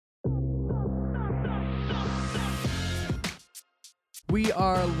We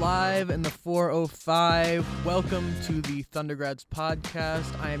are live in the 405. Welcome to the Thundergrads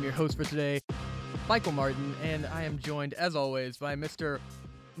podcast. I am your host for today, Michael Martin, and I am joined, as always, by Mr.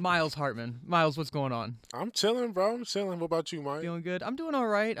 Miles Hartman. Miles, what's going on? I'm chilling, bro. I'm chilling. What about you, Mike? Feeling good? I'm doing all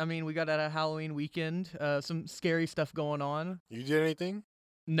right. I mean, we got a Halloween weekend. Some scary stuff going on. You did anything?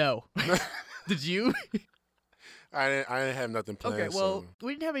 No. Did you? I didn't have nothing planned. Okay, well,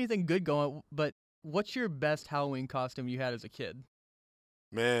 we didn't have anything good going, but what's your best Halloween costume you had as a kid?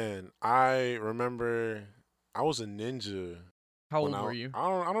 Man, I remember I was a ninja. How old were you? I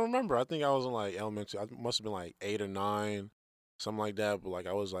don't remember. I think I was in like elementary. I must have been like 8 or 9, something like that. But like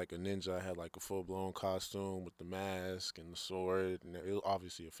I was like a ninja. I had like a full blown costume with the mask and the sword. And it was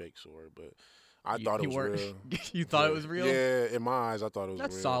obviously a fake sword, but I thought it was real. You thought it was real? Yeah, in my eyes, I thought it was real.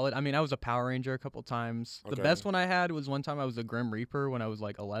 That's solid. I mean, I was a Power Ranger a couple times. The best one I had was one time I was a Grim Reaper when I was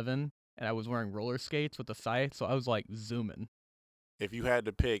like 11, and I was wearing roller skates with a scythe, so I was like zooming. If you had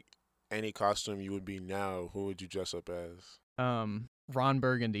to pick any costume you would be now, who would you dress up as? Ron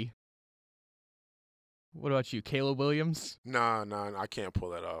Burgundy. What about you, Caleb Williams? Nah, I can't pull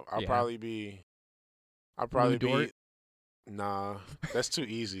that off. I'll Yeah. probably be. Nah, that's too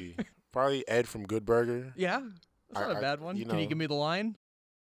easy. Probably Ed from Good Burger. Yeah, that's not a bad one. you Can you know. give me the line?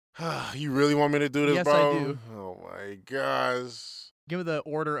 You really want me to do this, Yes, bro? I do. Oh my gosh. Give me the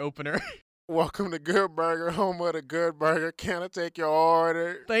order opener. Welcome to Good Burger, home of the Good Burger. Can I take your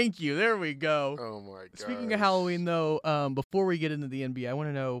order? Thank you. There we go. Oh my god. Speaking of Halloween, though, before we get into the NBA, I want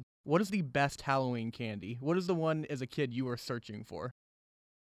to know, what is the best Halloween candy? What is the one as a kid you were searching for?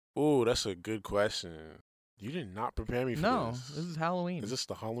 Ooh, that's a good question. You did not prepare me for No, this. this is Halloween. Is this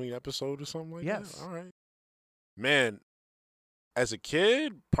the Halloween episode or something like Yes. that? All right. Man, as a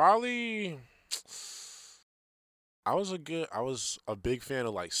kid, probably I was a big fan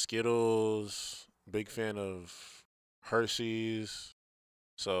of like Skittles, big fan of Hershey's.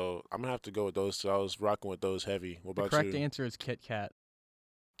 So I'm gonna have to go with those two. I was rocking with those heavy. What The about correct you? answer is Kit Kat.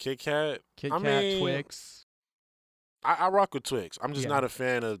 Kit Kat? Kit I Kat, mean, Twix. I rock with Twix. I'm just Yeah. not a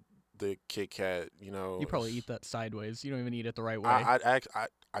fan of the Kit Kat, you know. You probably eat that sideways. You don't even eat it the right way. I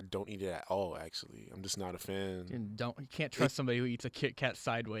don't eat it at all, actually. I'm just not a fan. You can't trust somebody who eats a Kit Kat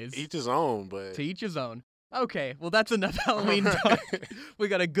sideways. Each his own, but To each his own. Okay, well, that's enough Halloween talk. We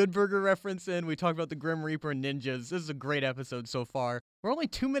got a Good Burger reference in. We talked about the Grim Reaper and ninjas. This is a great episode so far. We're only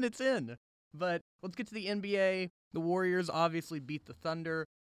 2 minutes in, but let's get to the NBA. The Warriors obviously beat the Thunder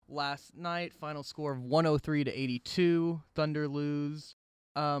last night. Final score of 103-82. Thunder lose.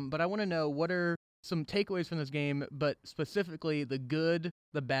 But I want to know, what are some takeaways from this game, but specifically the good,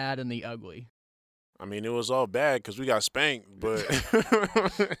 the bad, and the ugly? I mean, it was all bad because we got spanked, but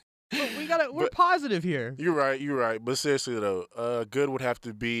We're positive here. You're right. But seriously though, good would have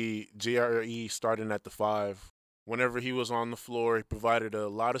to be JRE starting at the 5. Whenever he was on the floor, he provided a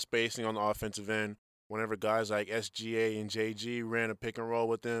lot of spacing on the offensive end. Whenever guys like SGA and JG ran a pick and roll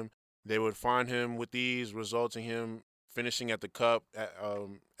with him, they would find him with ease, resulting him finishing at the cup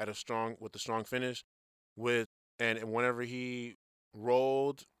with a strong finish. And whenever he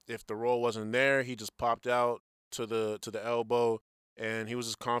rolled, if the roll wasn't there, he just popped out to the elbow. And he was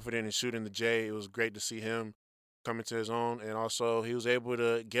just confident in shooting the J. It was great to see him coming to his own. And also, he was able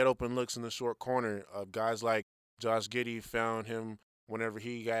to get open looks in the short corner. Guys like Josh Giddey found him whenever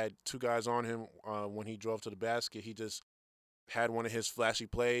he had 2 guys on him when he drove to the basket. He just had one of his flashy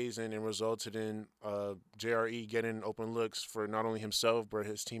plays, and it resulted in JRE getting open looks for not only himself, but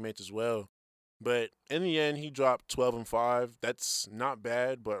his teammates as well. But in the end, he dropped 12 and 5. That's not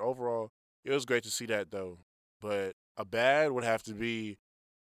bad, but overall, it was great to see that, though. But a bad would have to be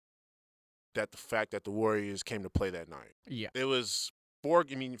the fact that the Warriors came to play that night. Yeah. It was 4.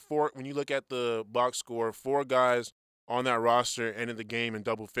 When you look at the box score, 4 guys on that roster ended the game in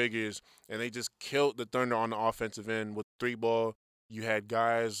double figures, and they just killed the Thunder on the offensive end with 3 ball. You had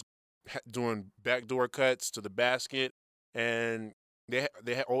guys doing backdoor cuts to the basket, and they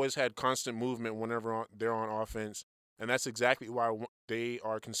always had constant movement whenever they're on offense, and that's exactly why they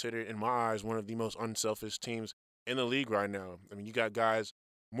are considered, in my eyes, one of the most unselfish teams in the league right now. I mean, you got guys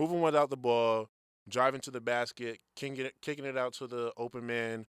moving without the ball, driving to the basket, kicking it out to the open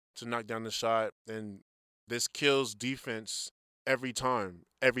man to knock down the shot, and this kills defense every time,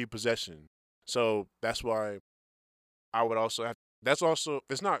 every possession. So that's why I would also have.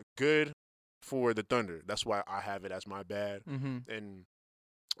 It's not good for the Thunder. That's why I have it as my bad. Mm-hmm. And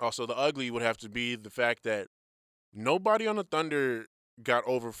also the ugly would have to be the fact that nobody on the Thunder got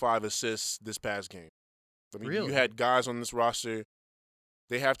over 5 assists this past game. I mean, Really? You had guys on this roster.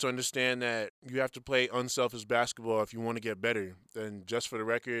 They have to understand that you have to play unselfish basketball if you want to get better. And just for the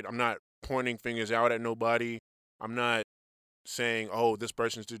record, I'm not pointing fingers out at nobody. I'm not saying, oh, this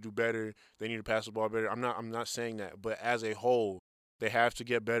person's to do better. They need to pass the ball better. I'm not saying that. But as a whole, they have to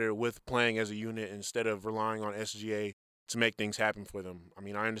get better with playing as a unit instead of relying on SGA to make things happen for them. I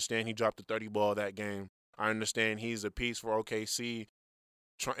mean, I understand he dropped the 30 ball that game. I understand he's a piece for OKC,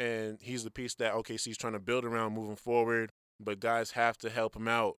 and he's the piece that OKC is trying to build around moving forward. But guys have to help him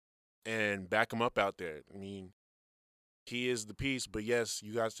out and back him up out there. I mean, he is the piece, but yes,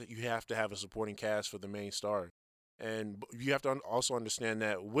 you have to have a supporting cast for the main star. And you have to also understand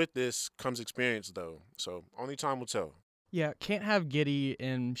that with this comes experience, though. So only time will tell. Yeah, can't have Giddey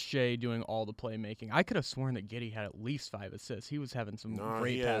and Shea doing all the playmaking. I could have sworn that Giddey had at least 5 assists. He was having some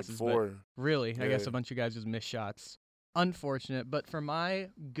great he passes. Had 4. But really, yeah. I guess a bunch of guys just missed shots. Unfortunate, but for my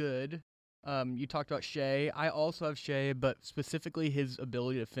good, you talked about Shea. I also have Shea, but specifically his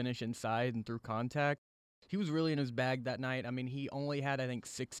ability to finish inside and through contact. He was really in his bag that night. I mean, he only had, I think,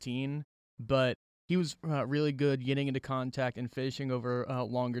 16, but he was really good getting into contact and finishing over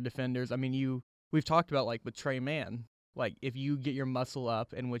longer defenders. I mean, we've talked about, like, with Trey Mann. Like, if you get your muscle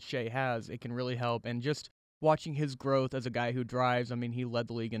up, and what Shea has, it can really help. And just watching his growth as a guy who drives, I mean, he led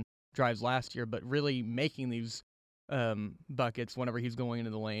the league in drives last year, but really making these buckets whenever he's going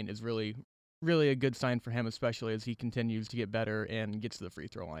into the lane is really, really a good sign for him, especially as he continues to get better and gets to the free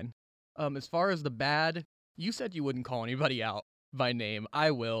throw line. As far as the bad, you said you wouldn't call anybody out by name.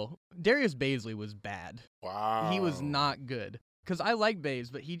 I will. Darius Bazley was bad. Wow. He was not good. Because I like Baze,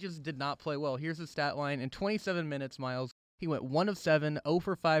 but he just did not play well. Here's his stat line. In 27 minutes, Miles, he went 1 of 7, 0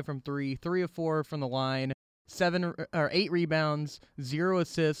 for 5 from 3, 3 of 4 from the line, 8 rebounds, 0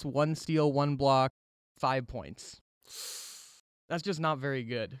 assists, 1 steal, 1 block, 5 points. That's just not very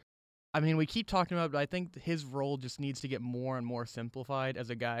good. I mean, we keep talking about it, but I think his role just needs to get more and more simplified as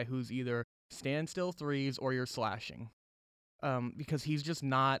a guy who's either standstill threes or you're slashing. Because he's just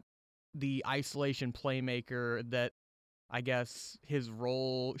not the isolation playmaker that I guess his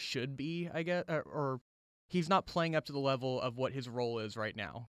role should be, or he's not playing up to the level of what his role is right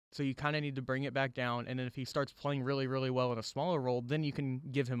now. So you kind of need to bring it back down, and then if he starts playing really, really well in a smaller role, then you can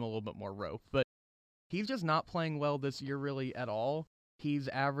give him a little bit more rope. But he's just not playing well this year really at all. He's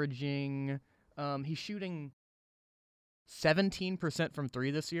averaging, he's shooting 17% from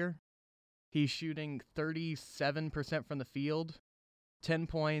 3 this year. He's shooting 37% from the field. 10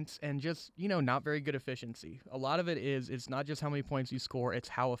 points, and just, not very good efficiency. A lot of it is, it's not just how many points you score, it's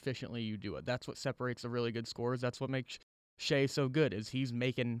how efficiently you do it. That's what separates the really good scorers. That's what makes Shea so good, is he's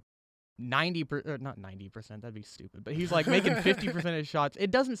making not 90%, that'd be stupid, but he's like making 50% of his shots. It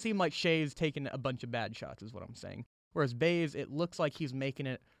doesn't seem like Shea's taking a bunch of bad shots, is what I'm saying. Whereas Baze, it looks like he's making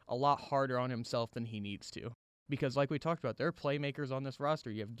it a lot harder on himself than he needs to. Because like we talked about, there are playmakers on this roster.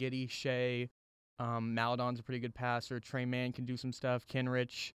 You have Giddey, Shea, Maladon's a pretty good passer. Trey Mann can do some stuff.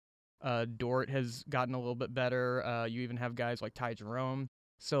 Kenrich, Dort has gotten a little bit better. You even have guys like Ty Jerome.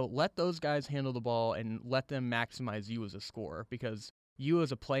 So let those guys handle the ball and let them maximize you as a scorer, because you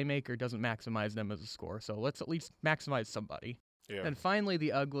as a playmaker doesn't maximize them as a scorer. So let's at least maximize somebody. Yeah. And finally,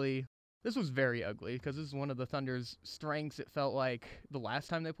 the ugly. This was very ugly because this is one of the Thunder's strengths. It felt like the last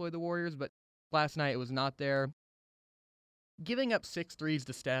time they played the Warriors, but last night it was not there. Giving up 6 threes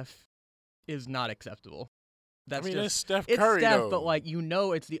to Steph is not acceptable. It's Steph Curry, it's Steph, though.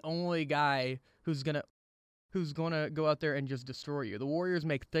 But it's the only guy who's gonna go out there and just destroy you. The Warriors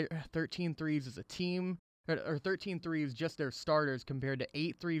make 13 threes as a team, or 13 threes just their starters, compared to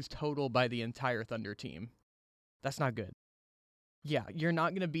 8 threes total by the entire Thunder team. That's not good. Yeah, you're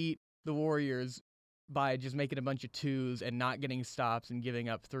not gonna beat the Warriors by just making a bunch of 2s and not getting stops and giving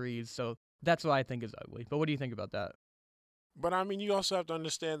up 3s. So that's what I think is ugly. But what do you think about that? But, I mean, you also have to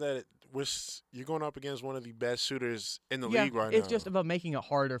understand that you're going up against one of the best shooters in the league right now. It's just about making it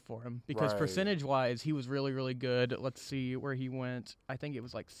harder for him, because percentage-wise, he was really, really good. Let's see where he went. I think it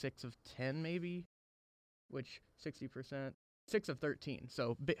was like 6 of 10 maybe, which 60%. 6 of 13,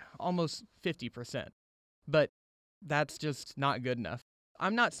 so almost 50%. But that's just not good enough.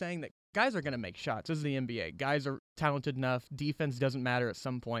 I'm not saying that guys are going to make shots. This is the NBA. Guys are talented enough. Defense doesn't matter at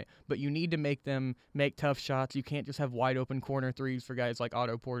some point, but you need to make them make tough shots. You can't just have wide open corner threes for guys like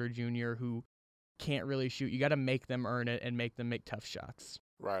Otto Porter Jr. who can't really shoot. You got to make them earn it and make them make tough shots.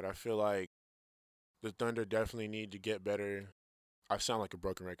 Right. I feel like the Thunder definitely need to get better. I sound like a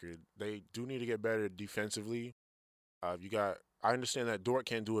broken record. They do need to get better defensively. I understand that Dort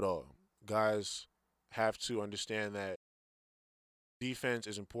can't do it all. Guys have to understand that defense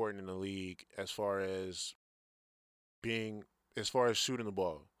is important in the league as far as shooting the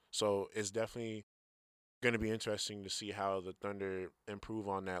ball. So it's definitely going to be interesting to see how the Thunder improve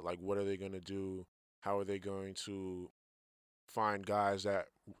on that. Like, what are they going to do? How are they going to find guys that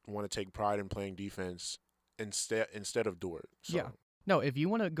want to take pride in playing defense instead of Dort. So. Yeah. No, if you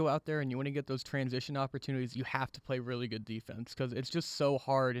want to go out there and you want to get those transition opportunities, you have to play really good defense because it's just so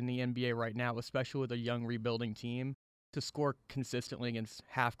hard in the NBA right now, especially with a young rebuilding team, to score consistently against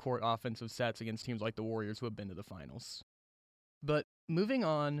half-court offensive sets against teams like the Warriors who have been to the finals. But moving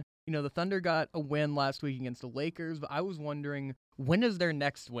on, the Thunder got a win last week against the Lakers, but I was wondering, when is their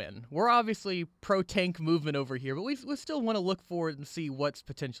next win? We're obviously pro-tank movement over here, but we still want to look forward and see what's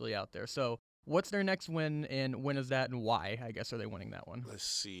potentially out there. So what's their next win, and when is that, and why, I guess, are they winning that one? Let's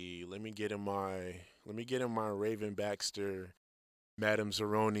see. Let me get in my Raven Baxter, Madame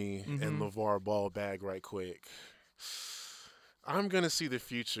Zeroni, and LeVar Ball bag right quick. I'm going to see the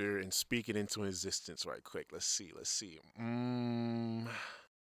future and speak it into existence right quick. Let's see. You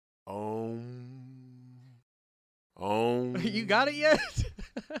got it yet?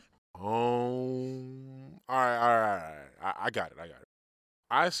 All right. I got it.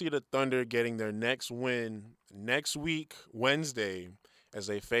 I see the Thunder getting their next win next week, Wednesday, as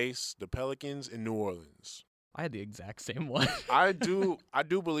they face the Pelicans in New Orleans. I had the exact same one. I do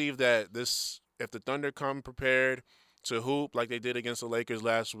believe that if the Thunder come prepared to hoop like they did against the Lakers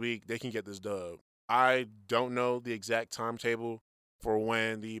last week, they can get this dub. I don't know the exact timetable for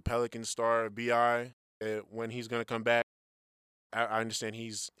when the Pelicans star BI, when he's going to come back. I understand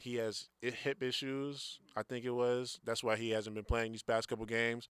he has hip issues, I think it was. That's why he hasn't been playing these past couple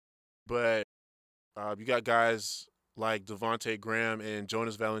games. But you got guys like Devontae Graham and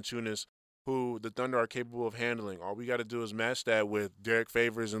Jonas Valanciunas who the Thunder are capable of handling. All we got to do is match that with Derek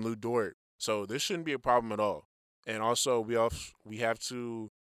Favors and Lou Dort. So this shouldn't be a problem at all. And also we have to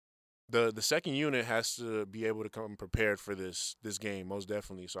the second unit has to be able to come prepared for this game, most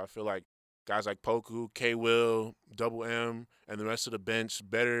definitely. So I feel like guys like Poku, K-Will, Double M, and the rest of the bench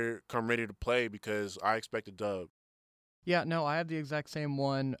better come ready to play because I expect a dub. Yeah, no, I have the exact same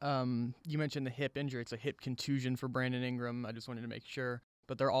one. You mentioned the hip injury. It's a hip contusion for Brandon Ingram. I just wanted to make sure.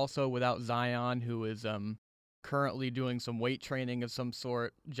 But they're also without Zion, who is currently doing some weight training of some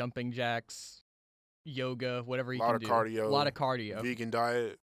sort, jumping jacks, yoga, whatever he can do. A lot of cardio. Vegan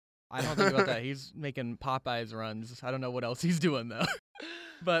diet. I don't think about that. He's making Popeyes runs. I don't know what else he's doing, though.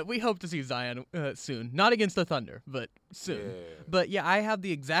 But we hope to see Zion soon. Not against the Thunder, but soon. Yeah. But yeah, I have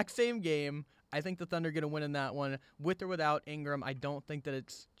the exact same game. I think the Thunder are going to win in that one. With or without Ingram, I don't think that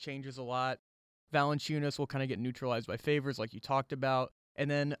it changes a lot. Valanciunas will kind of get neutralized by Favors, like you talked about. And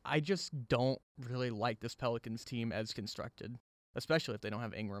then I just don't really like this Pelicans team as constructed, especially if they don't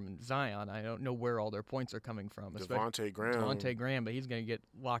have Ingram and Zion. I don't know where all their points are coming from. Devontae Graham, but he's going to get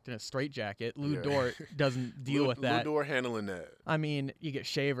locked in a straitjacket. Lou Dort doesn't deal with that. Lou Dort handling that. I mean, you get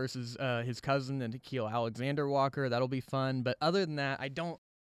Shea versus his cousin and Nickeil Alexander-Walker. That'll be fun. But other than that, I don't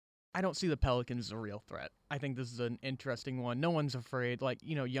see the Pelicans as a real threat. I think this is an interesting one. No one's afraid. Like,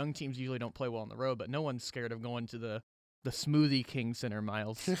 young teams usually don't play well on the road, but no one's scared of going to the Smoothie King Center,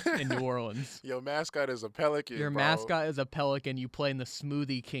 Miles, in New Orleans. Your mascot is a pelican. Your mascot is a pelican. You play in the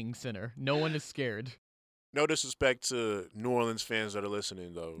Smoothie King Center. No one is scared. No disrespect to New Orleans fans that are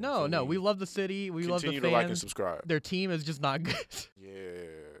listening, though. No. We love the city. We love the fans. Continue to like and subscribe. Their team is just not good. Yeah.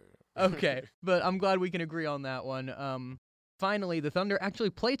 Okay, but I'm glad we can agree on that one. Finally, the Thunder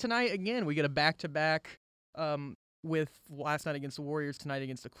actually play tonight again. We get a back-to-back with last night against the Warriors, tonight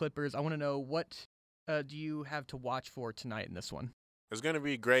against the Clippers. I want to know, what do you have to watch for tonight in this one? It's going to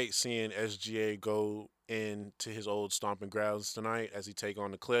be great seeing SGA go into his old stomping grounds tonight as he take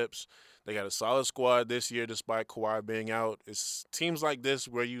on the Clips. They got a solid squad this year despite Kawhi being out. It's teams like this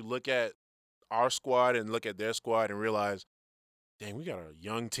where you look at our squad and look at their squad and realize, dang, we got a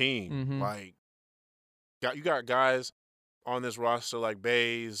young team. Mm-hmm. Like, you got guys on this roster like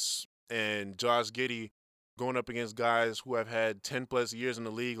Bays and Josh Giddey going up against guys who have had 10-plus years in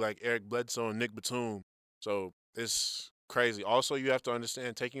the league like Eric Bledsoe and Nick Batum. So it's crazy. Also, you have to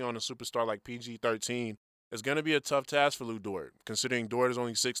understand, taking on a superstar like PG-13 is going to be a tough task for Lou Dort, considering Dort is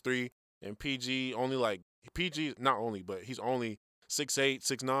only 6'3", and he's only 6'8",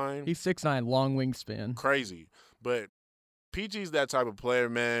 6'9". He's 6'9", long wingspan. Crazy. But PG's that type of player,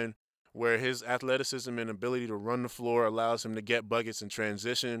 man, where his athleticism and ability to run the floor allows him to get buckets in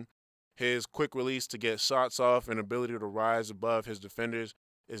transition. His quick release to get shots off and ability to rise above his defenders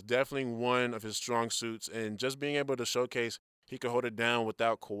is definitely one of his strong suits. And just being able to showcase he could hold it down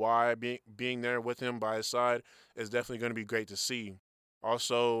without Kawhi being there with him by his side is definitely going to be great to see.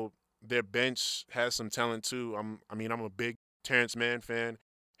 Also, their bench has some talent too. I'm a big Terrence Mann fan.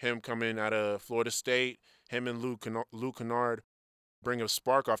 Him coming out of Florida State, him and Luke Kennard bring a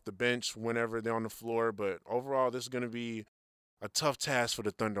spark off the bench whenever they're on the floor. But overall, this is going to be a tough task for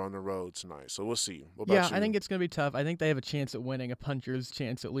the Thunder on the road tonight. So we'll see. What about you? I think it's going to be tough. I think they have a chance at winning, a puncher's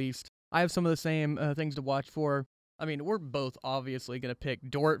chance at least. I have some of the same things to watch for. I mean, we're both obviously going to pick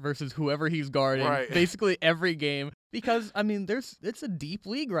Dort versus whoever he's guarding Right. basically every game because, I mean, it's a deep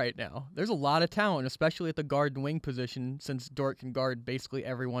league right now. There's a lot of talent, especially at the guard and wing position, since Dort can guard basically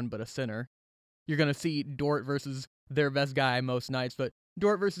everyone but a center. You're going to see Dort versus their best guy most nights, but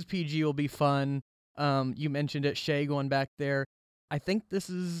Dort versus PG will be fun. You mentioned it, Shea going back there. I think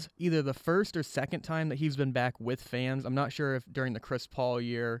this is either the first or second time that he's been back with fans. I'm not sure if during the Chris Paul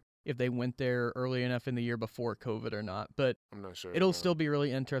year, if they went there early enough in the year before COVID or not, but I'm not sure. it'll still be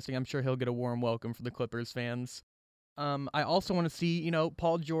really interesting. I'm sure he'll get a warm welcome from the Clippers fans. I also want to see,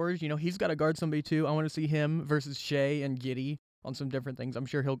 Paul George, he's got to guard somebody too. I want to see him versus Shea and Giddey on some different things. I'm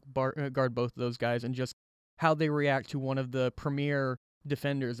sure he'll guard both of those guys and just how they react to one of the premier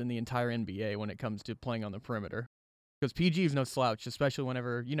defenders in the entire NBA when it comes to playing on the perimeter. Because PG is no slouch, especially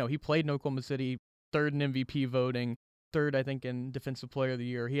whenever, he played in Oklahoma City, third in MVP voting, third, I think, in Defensive Player of the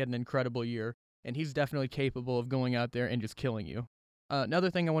Year. He had an incredible year, and he's definitely capable of going out there and just killing you. Another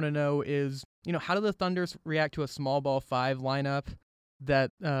thing I want to know is, how do the Thunders react to a small ball 5 lineup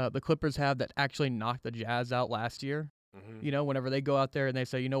that the Clippers have that actually knocked the Jazz out last year? Mm-hmm. Whenever they go out there and they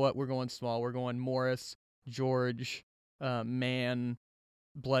say, you know what, we're going small. We're going Morris, George, Mann,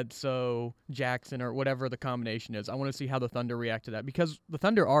 Bledsoe, Jackson, or whatever the combination is. I want to see how the Thunder react to that because the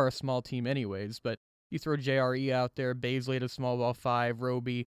Thunder are a small team anyways, but you throw JRE out there, Baisley at a small ball 5,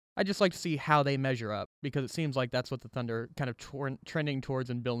 Roby. I just like to see how they measure up because it seems like that's what the Thunder kind of trending towards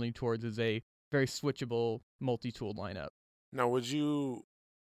and building towards is a very switchable, multi-tool lineup. Now,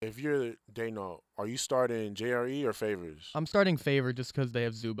 if you're Dano, are you starting JRE or Favors? I'm starting Favor just because they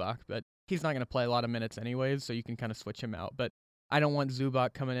have Zubac, but he's not going to play a lot of minutes anyways, so you can kind of switch him out. But I don't want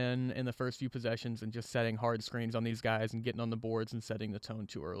Zubac coming in the first few possessions and just setting hard screens on these guys and getting on the boards and setting the tone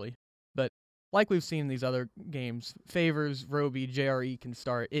too early. But like we've seen in these other games, Favors, Roby, JRE can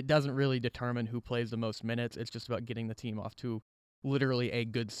start. It doesn't really determine who plays the most minutes. It's just about getting the team off to literally a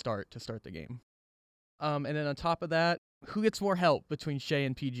good start to start the game. And then on top of that, who gets more help between Shea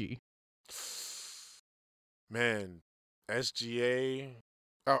and PG? Man, SGA.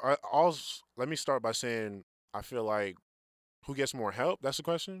 Let me start by saying I feel like who gets more help? That's the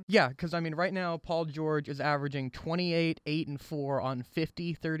question? Yeah, because, right now, Paul George is averaging 28, 8, and 4 on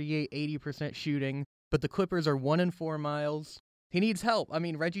 50, 38, 80% shooting, but the Clippers are 1 and 4 miles. He needs help.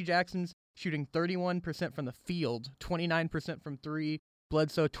 Reggie Jackson's shooting 31% from the field, 29% from 3.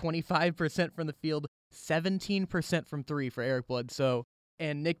 Bledsoe, 25% from the field, 17% from 3 for Eric Bledsoe,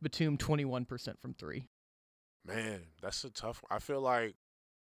 and Nick Batum, 21% from 3. Man, that's a tough one. I feel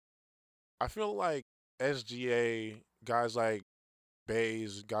like SGA, guys like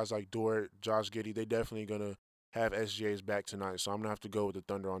Bays, guys like Dort, Josh Giddey, they definitely going to have SGA's back tonight, so I'm going to have to go with the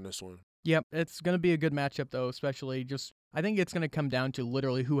Thunder on this one. Yep, it's going to be a good matchup, though, especially I think it's going to come down to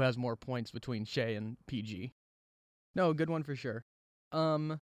literally who has more points between Shea and PG. No, good one for sure.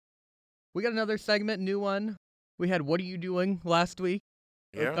 We got another segment, new one. We had What Are You Doing last week?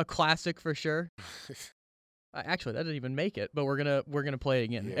 Yeah. A classic for sure. Actually, that didn't even make it, but we're gonna play it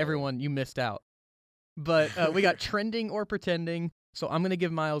again. Yeah. Everyone, you missed out. But we got trending or pretending. So I'm gonna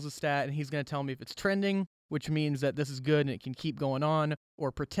give Miles a stat, and he's gonna tell me if it's trending, which means that this is good and it can keep going on,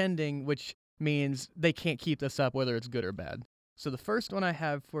 or pretending, which means they can't keep this up, whether it's good or bad. So the first one I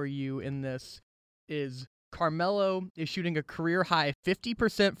have for you in this is Carmelo is shooting a career high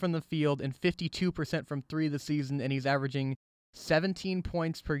 50% from the field and 52% from 3 this season, and he's averaging 17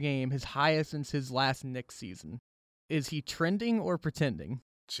 points per game, his highest since his last Knicks season. Is he trending or pretending?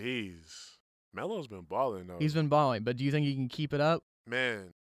 Jeez. Melo's been balling, though. He's been balling, but do you think he can keep it up?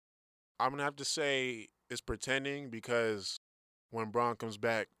 Man, I'm going to have to say it's pretending because when Bron comes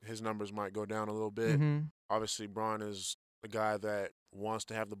back, his numbers might go down a little bit. Mm-hmm. Obviously, Bron is a guy that wants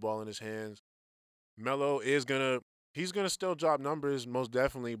to have the ball in his hands. Melo is he's gonna still drop numbers, most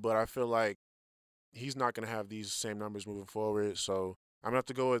definitely, but I feel like he's not gonna have these same numbers moving forward. So I'm gonna have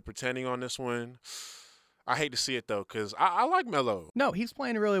to go with pretending on this one. I hate to see it though, because I like Melo. No, he's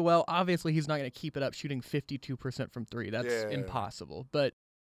playing really well. Obviously, he's not going to keep it up shooting 52% from 3. That's impossible. But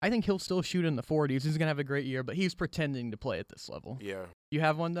I think he'll still shoot in the 40s. He's going to have a great year, but he's pretending to play at this level. Yeah. You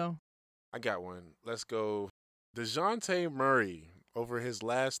have one, though? I got one. Let's go. DeJounte Murray, over his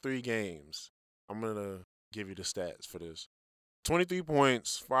last 3 games, I'm going to give you the stats for this. 23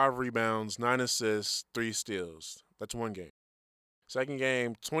 points, 5 rebounds, 9 assists, 3 steals. That's one game. Second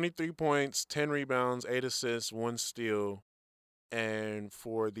game, 23 points, 10 rebounds, 8 assists, 1 steal. And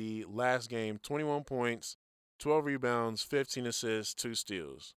for the last game, 21 points, 12 rebounds, 15 assists, 2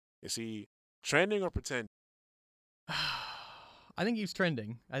 steals. Is he trending or pretending? I think he's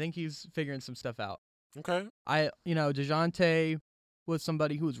trending. I think he's figuring some stuff out. Okay. DeJounte, was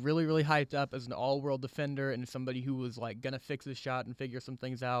somebody who was really, really hyped up as an all-world defender and somebody who was like gonna fix his shot and figure some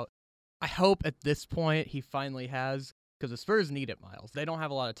things out. I hope at this point he finally has, because the Spurs need it, Miles. They don't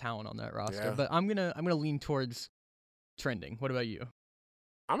have a lot of talent on that roster, Yeah. but I'm gonna lean towards trending. What about you?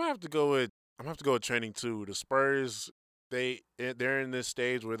 I'm gonna have to go with trending too. The Spurs, they're in this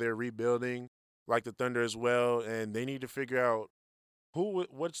stage where they're rebuilding, like the Thunder as well, and they need to figure out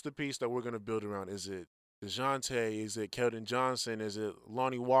what's the piece that we're gonna build around. Is it DeJounte? Is it Keldon Johnson? Is it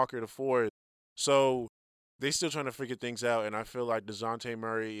Lonnie Walker the fourth? So they still trying to figure things out, and I feel like DeJounte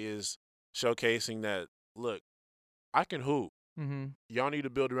Murray is showcasing that. Look, I can hoop. Mm-hmm. Y'all need to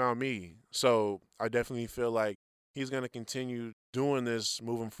build around me. So I definitely feel like he's going to continue doing this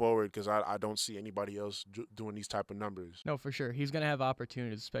moving forward because I don't see anybody else doing these type of numbers. No, for sure. He's going to have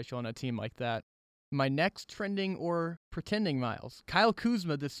opportunities, especially on a team like that. My next trending or pretending, Miles. Kyle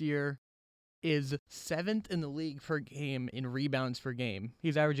Kuzma this year is 7th in the league per game in rebounds per game.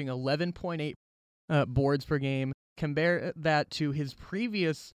 He's averaging 11.8 boards per game. Compare that to his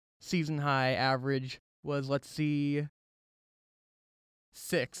previous season high average was,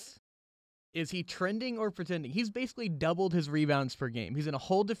 6. Is he trending or pretending? He's basically doubled his rebounds per game. He's in a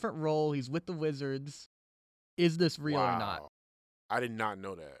whole different role. He's with the Wizards. Is this real or not? I did not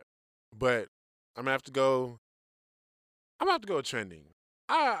know that. But I'm gonna have to go with trending.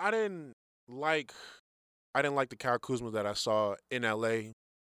 I didn't like the Kyle Kuzma that I saw in LA.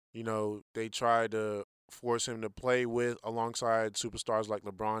 You know, they tried to force him to play alongside superstars like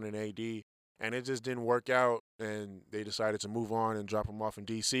LeBron and AD, and it just didn't work out, and they decided to move on and drop him off in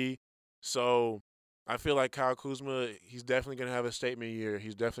DC. So I feel like Kyle Kuzma, he's definitely going to have a statement year.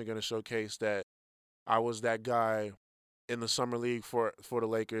 He's definitely going to showcase that I was that guy in the summer league for the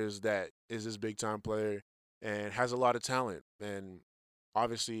Lakers that is this big-time player and has a lot of talent. And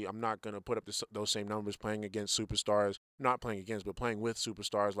obviously, I'm not going to put up those same numbers playing against superstars, not playing against, but playing with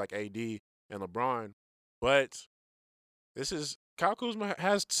superstars like AD and LeBron. But Kyle Kuzma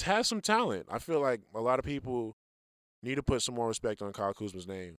has some talent. I feel like a lot of people need to put some more respect on Kyle Kuzma's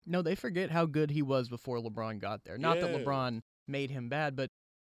name. No, they forget how good he was before LeBron got there. Not that LeBron made him bad, but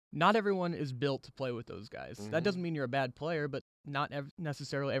not everyone is built to play with those guys. Mm-hmm. That doesn't mean you're a bad player, but not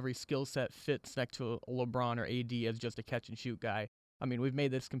necessarily every skill set fits next to a LeBron or AD as just a catch-and-shoot guy. I mean, we've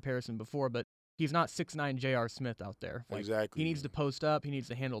made this comparison before, but he's not 6'9" J.R. Smith out there. Exactly. He needs to post up. He needs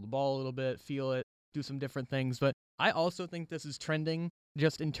to handle the ball a little bit, feel it, do some different things. But I also think this is trending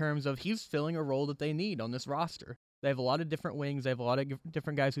just in terms of he's filling a role that they need on this roster. They have a lot of different wings. They have a lot of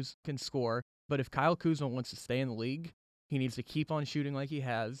different guys who can score. But if Kyle Kuzma wants to stay in the league, he needs to keep on shooting like he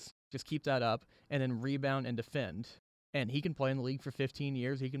has, just keep that up, and then rebound and defend. And he can play in the league for 15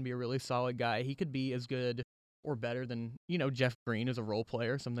 years. He can be a really solid guy. He could be as good or better than, Jeff Green as a role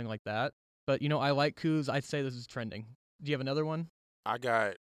player, something like that. But, I like Kuz. I'd say this is trending. Do you have another one? I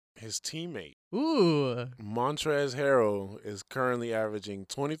got his teammate. Ooh. Montrezl Harrell is currently averaging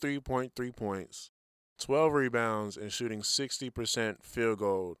 23.3 points, 12 rebounds, and shooting 60% field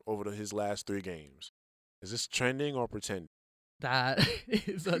goal over his last 3 games. Is this trending or pretending? That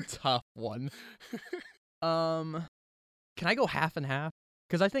is a tough one. Can I go half and half?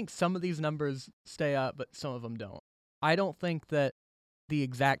 Because I think some of these numbers stay up, but some of them don't. I don't think that the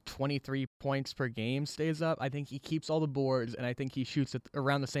exact 23 points per game stays up. I think he keeps all the boards, and I think he shoots at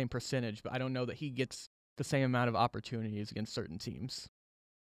around the same percentage, but I don't know that he gets the same amount of opportunities against certain teams.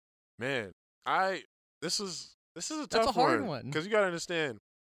 Man, this is a tough one. That's a hard one. Because you got to understand,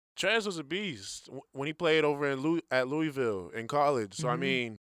 Trez was a beast when he played over at Louisville in college. So, I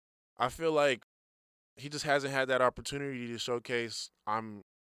mean, I feel like he just hasn't had that opportunity to showcase I'm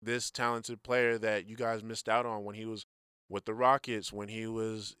this talented player that you guys missed out on when he was with the Rockets, when he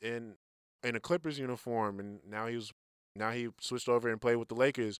was in a Clippers uniform, and now he switched over and played with the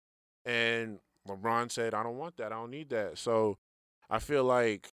Lakers. And LeBron said, I don't want that. I don't need that. So I feel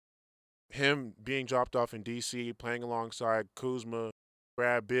like him being dropped off in D.C., playing alongside Kuzma,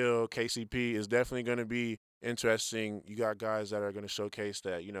 Brad Beal, KCP is definitely going to be interesting. You got guys that are going to showcase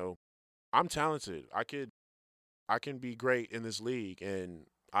that, I'm talented. I can be great in this league, and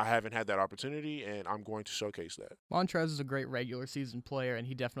I haven't had that opportunity, and I'm going to showcase that. Montrezl is a great regular season player, and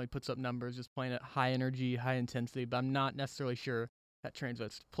he definitely puts up numbers just playing at high energy, high intensity, but I'm not necessarily sure that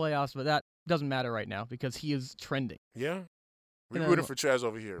translates to playoffs, but that doesn't matter right now because he is trending. Yeah. We're rooting for Trez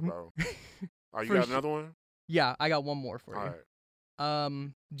over here, bro. Oh, you got another one? Yeah, I got one more for you. All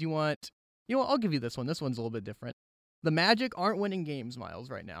right. Do you want... I'll give you this one. This one's a little bit different. The Magic aren't winning games, Miles,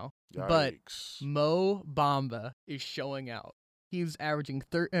 right now. Yikes. But Mo Bamba is showing out. He's averaging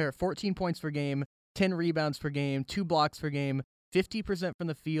 14 points per game, 10 rebounds per game, 2 blocks per game, 50% from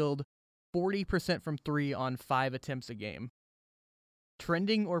the field, 40% from 3 on 5 attempts a game.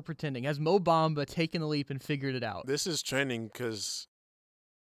 Trending or pretending? Has Mo Bamba taken the leap and figured it out? This is trending because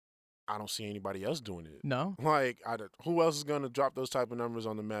I don't see anybody else doing it. No? Like, who else is going to drop those type of numbers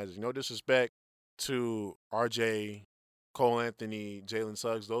on the Magic? No disrespect to RJ, Cole Anthony, Jalen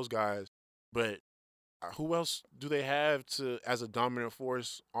Suggs, those guys, but who else do they have as a dominant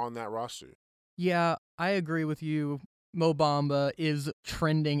force on that roster? Yeah, I agree with you. Mo Bamba is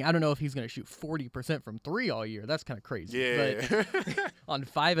trending. I don't know if he's going to shoot 40% from 3 all year. That's kind of crazy. Yeah. But on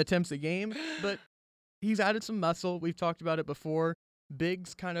 5 attempts a game. But he's added some muscle. We've talked about it before.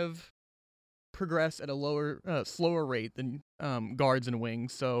 Bigs kind of progress at a slower rate than guards and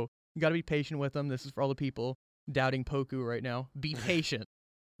wings. So you got to be patient with them. This is for all the people doubting Poku right now. Be patient.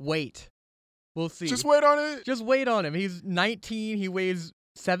 Wait. We'll see. Just wait on it. Just wait on him. He's 19. He weighs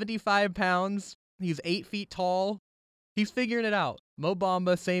 75 pounds. He's 8 feet tall. He's figuring it out. Mo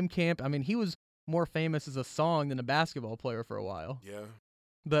Bamba, same camp. I mean, he was more famous as a song than a basketball player for a while. Yeah.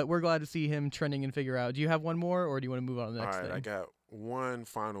 But we're glad to see him trending and figure out. Do you have one more, or do you want to move on to the next All right, thing? I got one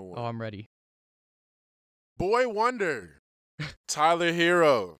final one. Oh, I'm ready. Boy Wonder, Tyler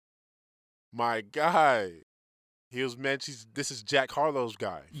Hero, my guy. He was mentioned. This is Jack Harlow's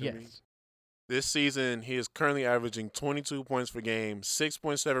guy. Feel me? Yes. This season, he is currently averaging 22 points per game,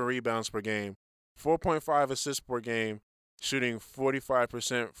 6.7 rebounds per game, 4.5 assists per game, shooting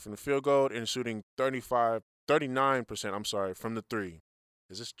 45% from the field goal and shooting 39% from the 3.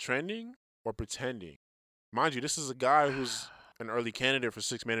 Is this trending or pretending? Mind you, this is a guy who's an early candidate for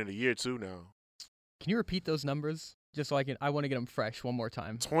 6th Man of the Year too now. Can you repeat those numbers just so I want to get them fresh one more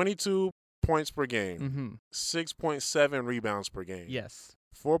time? 22 points per game, Mm-hmm. 6.7 rebounds per game, Yes.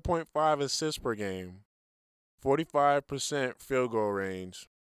 4.5 assists per game, 45% field goal range,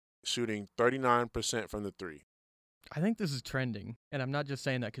 shooting 39% from the 3. I think this is trending, and I'm not just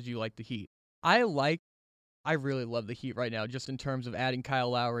saying that because you like the Heat. I really love the Heat right now, just in terms of adding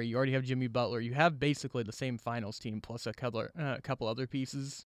Kyle Lowry. You already have Jimmy Butler. You have basically the same finals team plus a couple other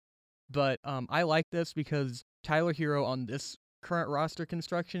pieces. But I like this because Tyler Hero on this current roster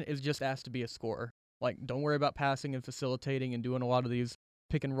construction is just asked to be a scorer. Like, don't worry about passing and facilitating and doing a lot of these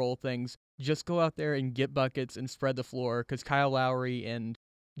pick and roll things. Just go out there and get buckets and spread the floor because Kyle Lowry and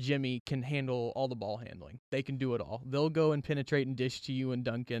Jimmy can handle all the ball handling. They can do it all. They'll go and penetrate and dish to you and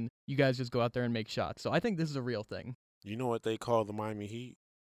Duncan. You guys just go out there and make shots. So I think this is a real thing. You know what they call the Miami Heat?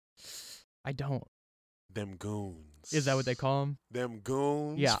 I don't. Them goons. Is that what they call them? Them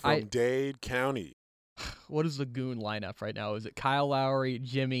goons Yeah, from Dade County. What is the goon lineup right now? Is it Kyle Lowry,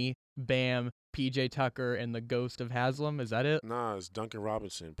 Jimmy, Bam, PJ Tucker, and the ghost of Haslam? Is that it? Nah, it's Duncan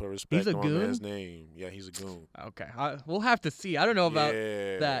Robinson. Put respect He's a on goon? his name. Yeah, he's a goon. Okay. We'll have to see. I don't know about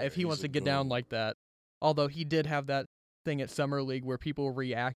Yeah, that if he he's wants a to get down goon. like that. Although he did have that thing at Summer League where people were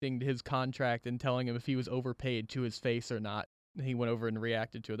reacting to his contract and telling him if he was overpaid to his face or not. He went over and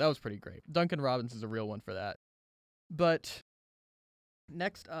reacted to it. That was pretty great. Duncan Robinson's a real one for that. But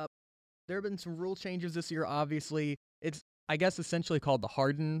next up, there have been some rule changes this year, obviously. It's, I guess, essentially called the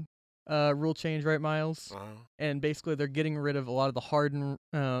Harden rule change, right, Miles? Uh-huh. And basically they're getting rid of a lot of the Harden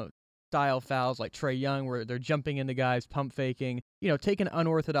style fouls like Trae Young where they're jumping into guys, pump faking, taking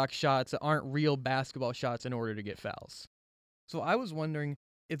unorthodox shots that aren't real basketball shots in order to get fouls. So I was wondering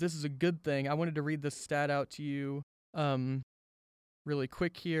if this is a good thing. I wanted to read this stat out to you really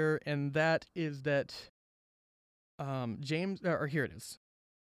quick here, and that is that here it is.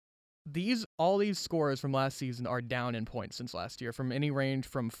 All these scorers from last season are down in points since last year, from any range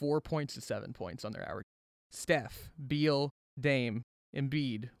from 4 points to 7 points on their average. Steph, Beal, Dame,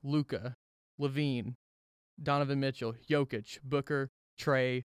 Embiid, Luka, Levine, Donovan Mitchell, Jokic, Booker,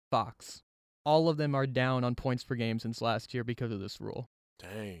 Trae, Fox. All of them are down on points per game since last year because of this rule.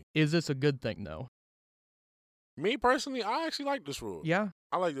 Dang. Is this a good thing, though? Me personally, I actually like this rule. Yeah.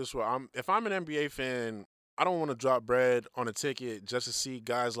 I like this rule. If I'm an NBA fan, I don't want to drop bread on a ticket just to see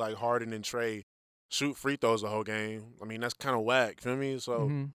guys like Harden and Trae shoot free throws the whole game. I mean, that's kind of whack, feel me?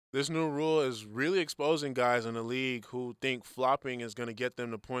 So this new rule is really exposing guys in the league who think flopping is going to get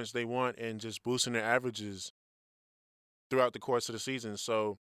them the points they want and just boosting their averages throughout the course of the season.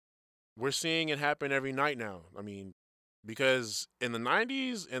 So we're seeing it happen every night now. I mean, because in the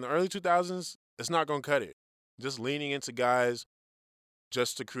 90s and the early 2000s, it's not going to cut it. Just leaning into guys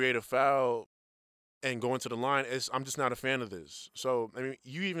just to create a foul and going to the line, I'm just not a fan of this. So, I mean,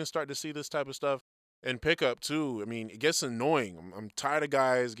 you even start to see this type of stuff in pickup, too. I mean, it gets annoying. I'm tired of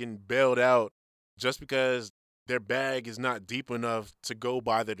guys getting bailed out just because their bag is not deep enough to go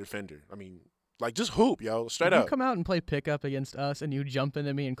by the defender. I mean, like, just hoop, yo, straight up. You come out and play pickup against us and you jump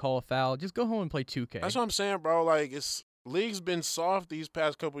into me and call a foul, just go home and play 2K. That's what I'm saying, bro. Like, league's been soft these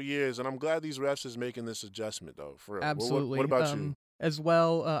past couple years, and I'm glad these refs is making this adjustment, though. For real. Absolutely. What about you? as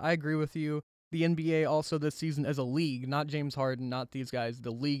well. I agree with you. The NBA also this season as a league, not James Harden, not these guys,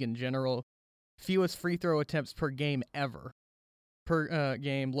 the league in general, fewest free throw attempts per game ever. Per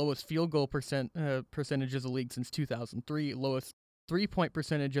game, lowest field goal percentage as a league since 2003, lowest 3-point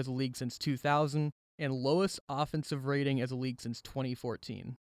percentage as a league since 2000, and lowest offensive rating as a league since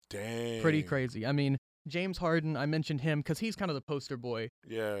 2014. Dang. Pretty crazy. I mean, James Harden, I mentioned him because he's kind of the poster boy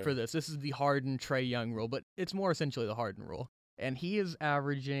for this. This is the Harden Trae Young rule, but it's more essentially the Harden rule. And he is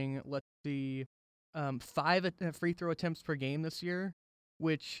averaging, let's see, 5 free throw attempts per game this year,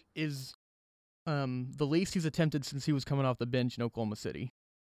 which is the least he's attempted since he was coming off the bench in Oklahoma City.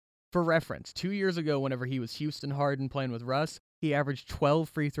 For reference, 2 years ago, whenever he was Houston Harden playing with Russ, he averaged 12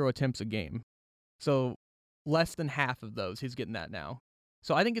 free throw attempts a game. So less than half of those, he's getting that now.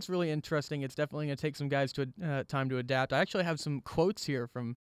 So I think it's really interesting. It's definitely going to take some guys to time to adapt. I actually have some quotes here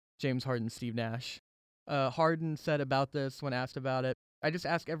from James Harden and Steve Nash. Harden said about this when asked about it, "I just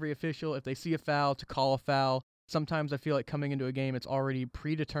ask every official if they see a foul to call a foul. Sometimes I feel like coming into a game it's already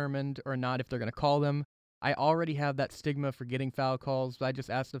predetermined or not if they're going to call them. I already have that stigma for getting foul calls, but I just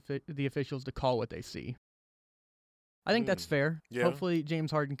ask the officials to call what they see." I think that's fair. Yeah. Hopefully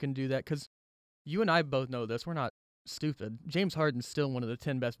James Harden can do that because you and I both know this. We're not stupid. James Harden's still one of the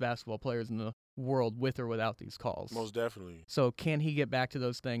 10 best basketball players in the world with or without these calls. Most definitely. So can he get back to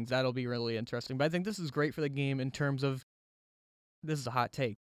those things? That'll be really interesting. But I think this is great for the game in terms of, this is a hot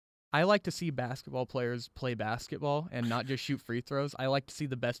take, I like to see basketball players play basketball and not just shoot free throws. I like to see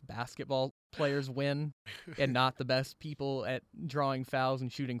the best basketball players win and not the best people at drawing fouls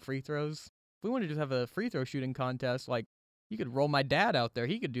and shooting free throws. If we want to just have a free throw shooting contest, like, you could roll my dad out there.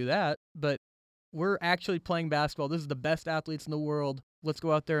 He could do that. But we're actually playing basketball. This is the best athletes in the world. Let's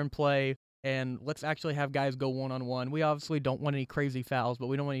go out there and play, and let's actually have guys go one-on-one. We obviously don't want any crazy fouls, but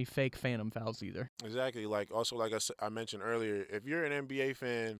we don't want any fake phantom fouls either. Exactly. Like I mentioned earlier, if you're an NBA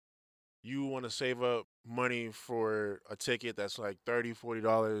fan, you want to save up money for a ticket that's like $30,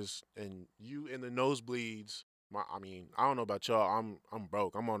 $40, and you in the nosebleeds. I don't know about y'all. I'm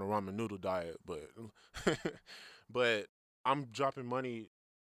broke. I'm on a ramen noodle diet, but but I'm dropping money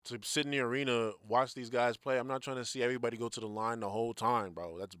to sit in the arena, watch these guys play. I'm not trying to see everybody go to the line the whole time,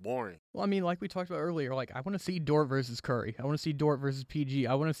 bro. That's boring. Well, I mean, like we talked about earlier, like, I want to see Dort versus Curry. I want to see Dort versus PG.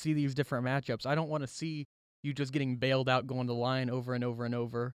 I want to see these different matchups. I don't want to see you just getting bailed out going to the line over and over and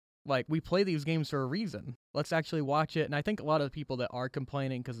over. Like, we play these games for a reason. Let's actually watch it. And I think a lot of the people that are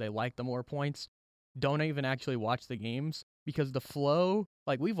complaining because they like the more points don't even actually watch the games because the flow,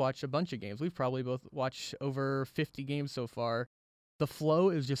 like, we've watched a bunch of games. We've probably both watched over 50 games so far. The flow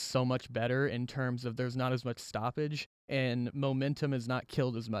is just so much better in terms of there's not as much stoppage and momentum is not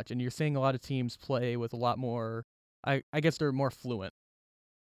killed as much. And you're seeing a lot of teams play with a lot more, I guess they're more fluent.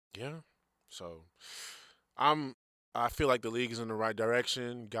 Yeah. So I feel like the league is in the right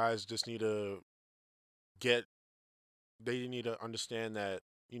direction. Guys just need to understand that,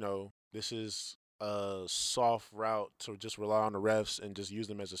 this is a soft route to just rely on the refs and just use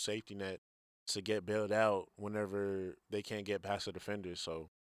them as a safety net to get bailed out whenever they can't get past the defenders. So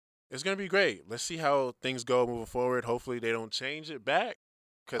it's going to be great. Let's see how things go moving forward. Hopefully they don't change it back.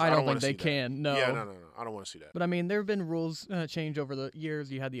 I don't think they can. No. Yeah, no. I don't want to see that. But I mean, there have been rules change over the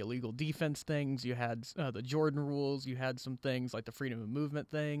years. You had the illegal defense things. You had the Jordan rules. You had some things like the freedom of movement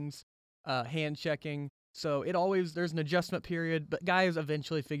things, hand checking. So there's an adjustment period, but guys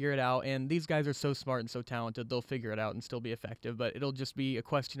eventually figure it out. And these guys are so smart and so talented, they'll figure it out and still be effective. But it'll just be a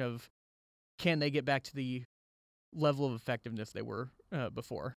question of, can they get back to the level of effectiveness they were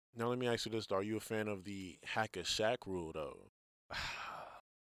before? Now let me ask you this, though. Are you a fan of the hack a Shaq rule, though?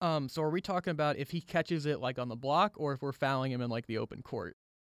 So are we talking about if he catches it like on the block or if we're fouling him in like the open court?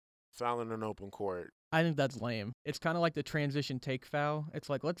 Fouling in open court. I think that's lame. It's kind of like the transition take foul. It's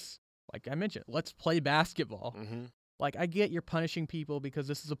like, like I mentioned, let's play basketball. Mm-hmm. Like, I get you're punishing people because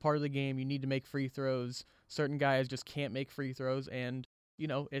this is a part of the game. You need to make free throws. Certain guys just can't make free throws. And,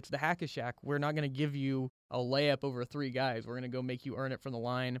 it's the hack-a-Shaq. We're not going to give you a layup over 3 guys. We're going to go make you earn it from the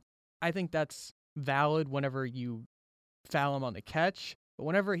line. I think that's valid whenever you foul them on the catch. But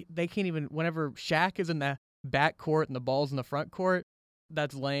whenever Shaq is in the back court and the ball's in the front court,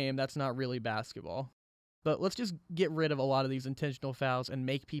 that's lame. That's not really basketball. But let's just get rid of a lot of these intentional fouls and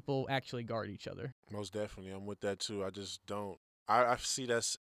make people actually guard each other. Most definitely. I'm with that, too. I just don't. I see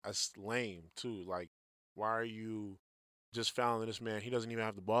that's lame, too. Like, why are you just fouling this man? He doesn't even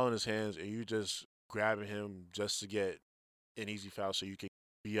have the ball in his hands, and you just grabbing him just to get an easy foul so you can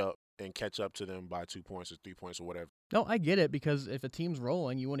be up and catch up to them by 2 points or 3 points or whatever. No, I get it, because if a team's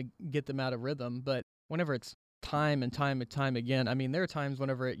rolling, you want to get them out of rhythm. But whenever it's time and time and time again, I mean, there are times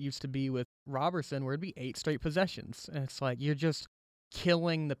whenever it used to be with Robertson where it'd be 8 straight possessions. And it's like, you're just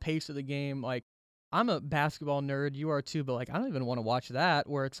killing the pace of the game. Like, I'm a basketball nerd, you are too, but like I don't even want to watch that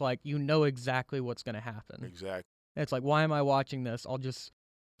where it's like you know exactly what's gonna happen. Exactly. And it's like, why am I watching this? I'll just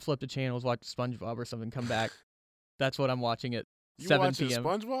flip the channels, watch SpongeBob or something, come back. That's what I'm watching at You 7 watching p.m.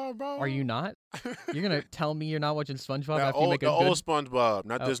 SpongeBob, bro? Are you not? You're gonna tell me you're not watching SpongeBob That after you make a the good... old SpongeBob,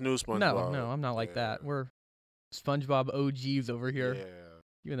 not Oh, this new SpongeBob. No, I'm not like that. Yeah. We're SpongeBob OGs over here. Yeah.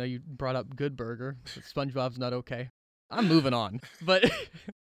 Even though you brought up Good Burger, but SpongeBob's not okay. I'm moving on. But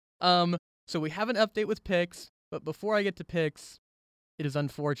so we have an update with picks, but before I get to picks, it is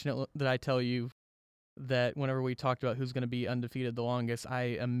unfortunate that I tell you that whenever we talked about who's going to be undefeated the longest,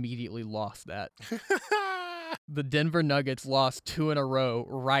 I immediately lost that. The Denver Nuggets lost 2 in a row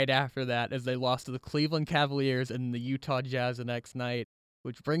right after that as they lost to the Cleveland Cavaliers and the Utah Jazz the next night,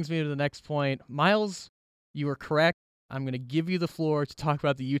 which brings me to the next point. Miles, you are correct. I'm going to give you the floor to talk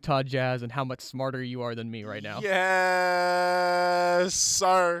about the Utah Jazz and how much smarter you are than me right now. Yes,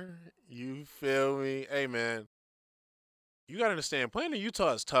 sir. You feel me? Hey, man. You got to understand, playing in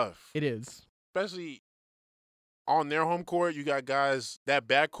Utah is tough. It is. Especially on their home court. You got guys, that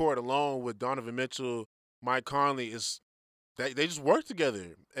backcourt alone with Donovan Mitchell, Mike Conley, they just work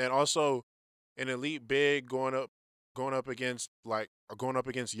together. And also an elite big going up against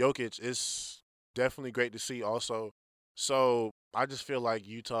Jokic is definitely great to see also. So I just feel like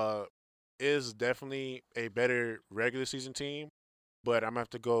Utah is definitely a better regular season team, but I'm going to have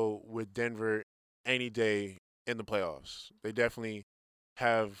to go with Denver any day in the playoffs. They definitely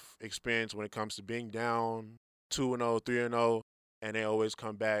have experience when it comes to being down 2-0, 3-0, and they always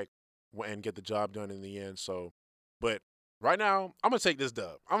come back and get the job done in the end. So, but right now, I'm going to take this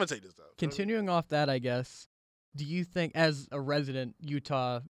dub. Continuing off that, I guess, do you think, as a resident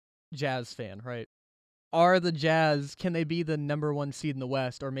Utah Jazz fan, right, are the Jazz, can they be the number 1 seed in the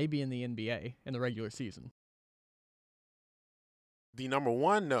West or maybe in the NBA in the regular season? The number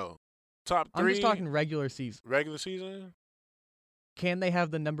 1, no. Top 3. I'm just talking regular season. Regular season? Can they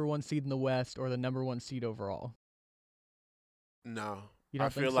have the number 1 seed in the West or the number 1 seed overall? No. You don't I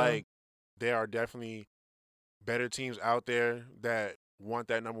think feel so? like there are definitely better teams out there that want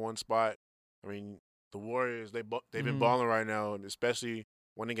that number 1 spot. I mean, the Warriors, they've been balling right now, and especially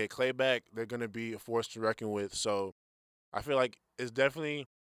when they get Clay back, they're going to be a force to reckon with. So I feel like it's definitely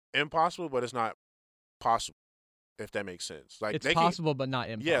impossible, but it's not possible, if that makes sense. Like it's possible, but not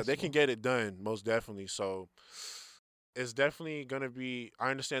impossible. Yeah, they can get it done, most definitely. So it's definitely going to be –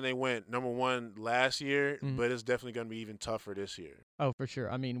 I understand they went number 1 last year, but it's definitely going to be even tougher this year. Oh, for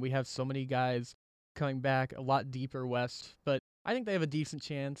sure. I mean, we have so many guys coming back a lot deeper west, but I think they have a decent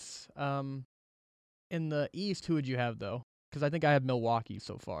chance. In the East, who would you have, though? Because I think I have Milwaukee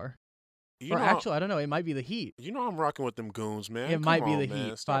so far. Actually, I don't know. It might be the Heat. You know I'm rocking with them goons, man. It might be the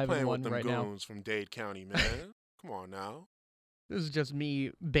Heat. Stop 5-1 playing with them right goons now. from Dade County, man. Come on now. This is just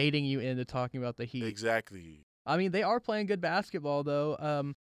me baiting you into talking about the Heat. Exactly. I mean, they are playing good basketball,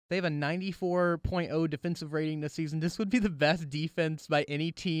 though. They have a 94.0 defensive rating this season. This would be the best defense by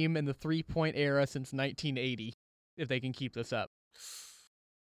any team in the three-point era since 1980, if they can keep this up.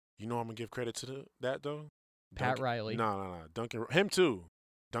 You know I'm going to give credit to that, though? Pat Riley. No. Duncan. Him, too.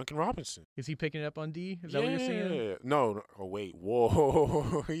 Duncan Robinson. Is he picking it up on D? Is that what you're saying? No. Oh, wait.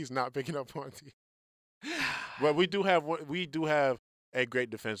 Whoa. He's not picking up on D. Well, we do have a great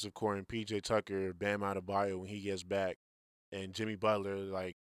defensive core in P.J. Tucker, Bam Adebayo when he gets back, and Jimmy Butler.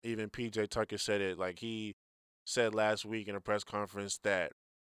 Like, even P.J. Tucker said it. Like, he said last week in a press conference that,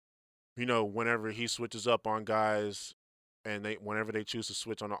 you know, whenever he switches up on guys and whenever they choose to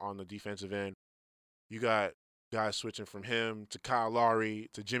switch on the defensive end, you got guys switching from him to Kyle Lowry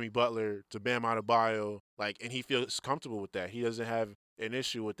to Jimmy Butler to Bam Adebayo, and he feels comfortable with that. He doesn't have an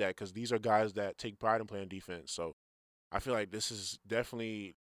issue with that because these are guys that take pride in playing defense. So I feel like this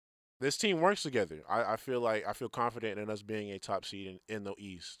team works together. I feel confident in us being a top seed in the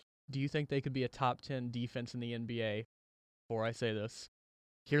East. Do you think they could be a top 10 defense in the NBA? Before I say this,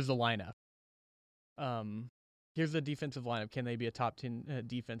 here's the lineup. Here's the defensive lineup. Can they be a top 10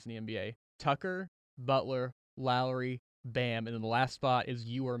 defense in the NBA? Tucker, Butler, Lowry, Bam, and then the last spot is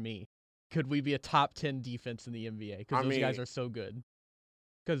you or me. Could we be a top 10 defense in the NBA? Because those guys are so good.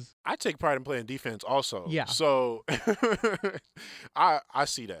 Because I take pride in playing defense also. Yeah. So I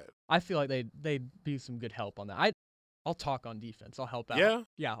see that. I feel like they'd be some good help on that. I'll talk on defense. I'll help out. Yeah?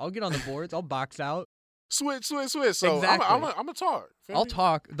 Yeah, I'll get on the boards. I'll box out. Switch. So exactly. I'm going to talk. I'll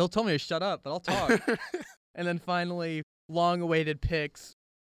talk. They'll tell me to shut up, but I'll talk. And then finally, long-awaited picks.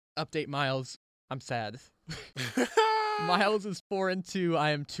 Update Miles. I'm sad. Miles is 4-2.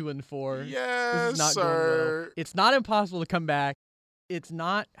 I am 2-4. Yes, this is not sir. going well. It's not impossible to come back. It's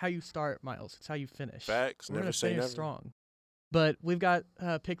not how you start, Miles. It's how you finish. Facts. We're Never gonna say finish never. strong. But we've got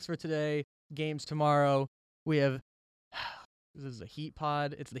picks for today, games tomorrow. We have this is a Heat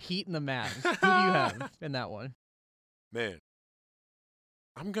pod. It's the Heat and the Mavs. Who do you have in that one? Man,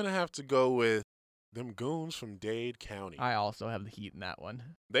 I'm going to have to go with them goons from Dade County. I also have the Heat in that one.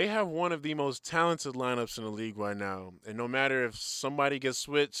 They have one of the most talented lineups in the league right now. And no matter if somebody gets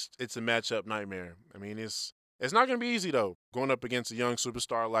switched, it's a matchup nightmare. I mean, it's not going to be easy, though, going up against a young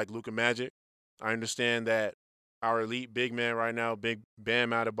superstar like Luka Magic. I understand that our elite big man right now, Big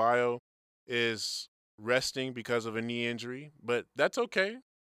Bam Adebayo, is resting because of a knee injury. But that's okay.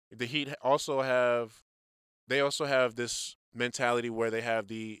 The Heat also have this mentality where they have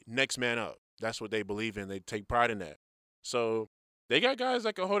the next man up. That's what they believe in. They take pride in that. So they got guys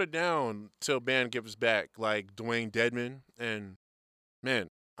that can hold it down till Bam gets back, like Dwayne Dedman. And, man,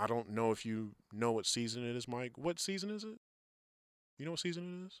 I don't know if you know what season it is, Mike. What season is it? You know what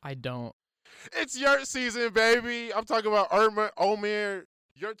season it is? I don't. It's yurt season, baby. I'm talking about Omer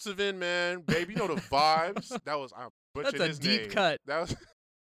Yurtseven, man. Baby, you know the vibes. I butchered That's a his deep name. cut. That was...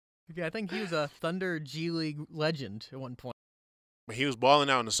 Yeah, I think he was a Thunder G League legend at one point. He was balling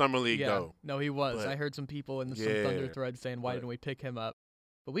out in the summer league, Yeah, though. no, he was. But- I heard some people in some Thunder threads saying, "Why didn't we pick him up?"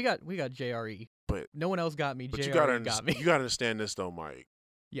 But we got JRE. But no one else got me. But JRE got me. you gotta understand this though, Mike.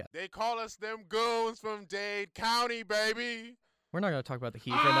 Yeah. They call us them goons from Dade County, baby. We're not gonna talk about the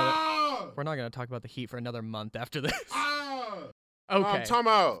Heat for another. We're not gonna talk about the Heat for another month after this. Okay. I'm talking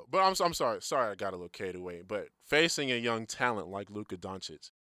about, but I'm sorry. Sorry, I got a little carried away. But facing a young talent like Luka Doncic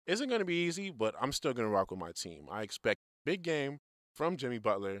isn't gonna be easy. But I'm still gonna rock with my team. I expect big game from Jimmy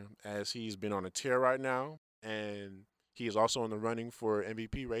Butler, as he's been on a tear right now, and he is also in the running for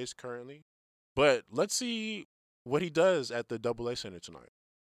MVP race currently. But let's see what he does at the AA Center tonight.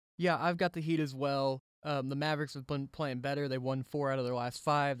 Yeah, I've got the Heat as well. The Mavericks have been playing better. They won 4 out of their last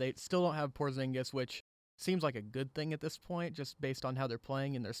 5. They still don't have Porzingis, which seems like a good thing at this point, just based on how they're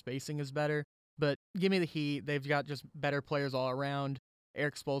playing and their spacing is better. But give me the Heat. They've got just better players all around.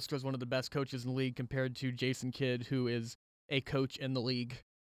 Eric Spoelstra is one of the best coaches in the league compared to Jason Kidd, who is a coach in the league.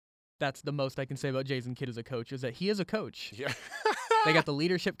 That's the most I can say about Jason Kidd as a coach, is that he is a coach. Yeah. They got the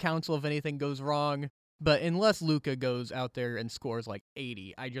leadership council if anything goes wrong, but unless Luka goes out there and scores like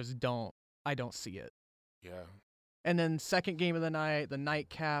 80, I don't see it. Yeah. And then second game of the night, the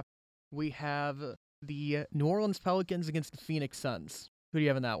nightcap, we have the New Orleans Pelicans against the Phoenix Suns. Who do you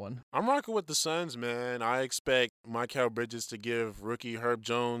have in that one? I'm rocking with the Suns, man. I expect Mikal Bridges to give rookie Herb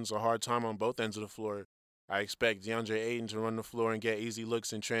Jones a hard time on both ends of the floor. I expect DeAndre Ayton to run the floor and get easy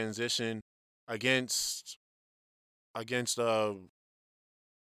looks in transition against I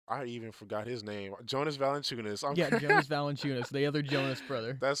even forgot his name. Jonas Valanciunas. Jonas Valanciunas, the other Jonas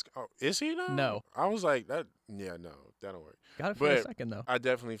brother. Is he now? No. I was like that. Yeah, no, that'll work. Got it for a second though. I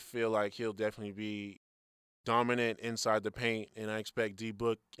definitely feel like he'll definitely be dominant inside the paint, and I expect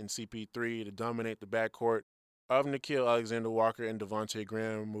D-Book and CP3 to dominate the backcourt of Nickeil Alexander-Walker and Devontae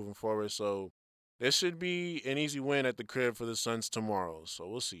Graham moving forward. So this should be an easy win at the crib for the Suns tomorrow. So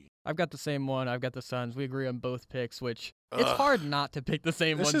we'll see. I've got the same one. I've got the Suns. We agree on both picks, which it's hard not to pick the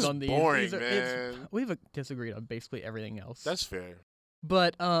same this ones is on these. Boring, these are, man. We've disagreed on basically everything else. That's fair.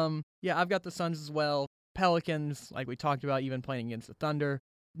 But yeah, I've got the Suns as well. Pelicans, like we talked about, even playing against the Thunder.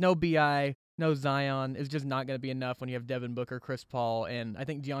 No BI, no Zion is just not going to be enough when you have Devin Booker, Chris Paul, and I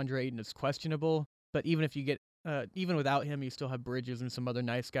think DeAndre Ayton is questionable. But even if you get, even without him, you still have Bridges and some other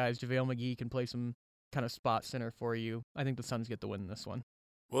nice guys. JaVale McGee can play some kind of spot center for you. I think the Suns get the win in this one.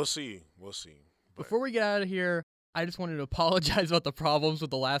 We'll see. We'll see. But Before we get out of here, I just wanted to apologize about the problems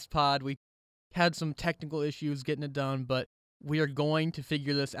with the last pod. We had some technical issues getting it done, but we are going to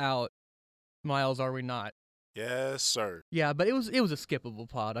figure this out. Miles, are we not? yes, sir. Yeah, but it was a skippable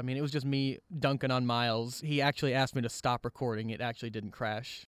pod. I mean, it was just me dunking on Miles. He actually asked me to stop recording. It actually didn't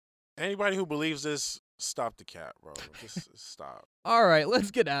crash. Anybody who believes this, stop the cap, bro. Just stop. All right,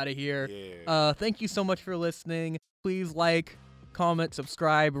 let's get out of here. Yeah. Thank you so much for listening. Please like, comment,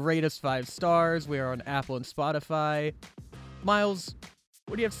 subscribe, rate us 5 stars. We are on Apple and Spotify. Miles,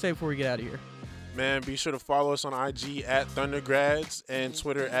 what do you have to say before we get out of here? Man, be sure to follow us on IG at Thundergrads and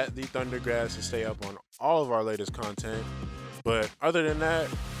Twitter at The Thundergrads to stay up on all of our latest content. But other than that,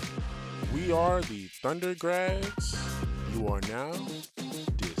 we are the Thundergrads. You are now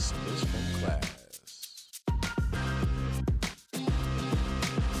dismissed from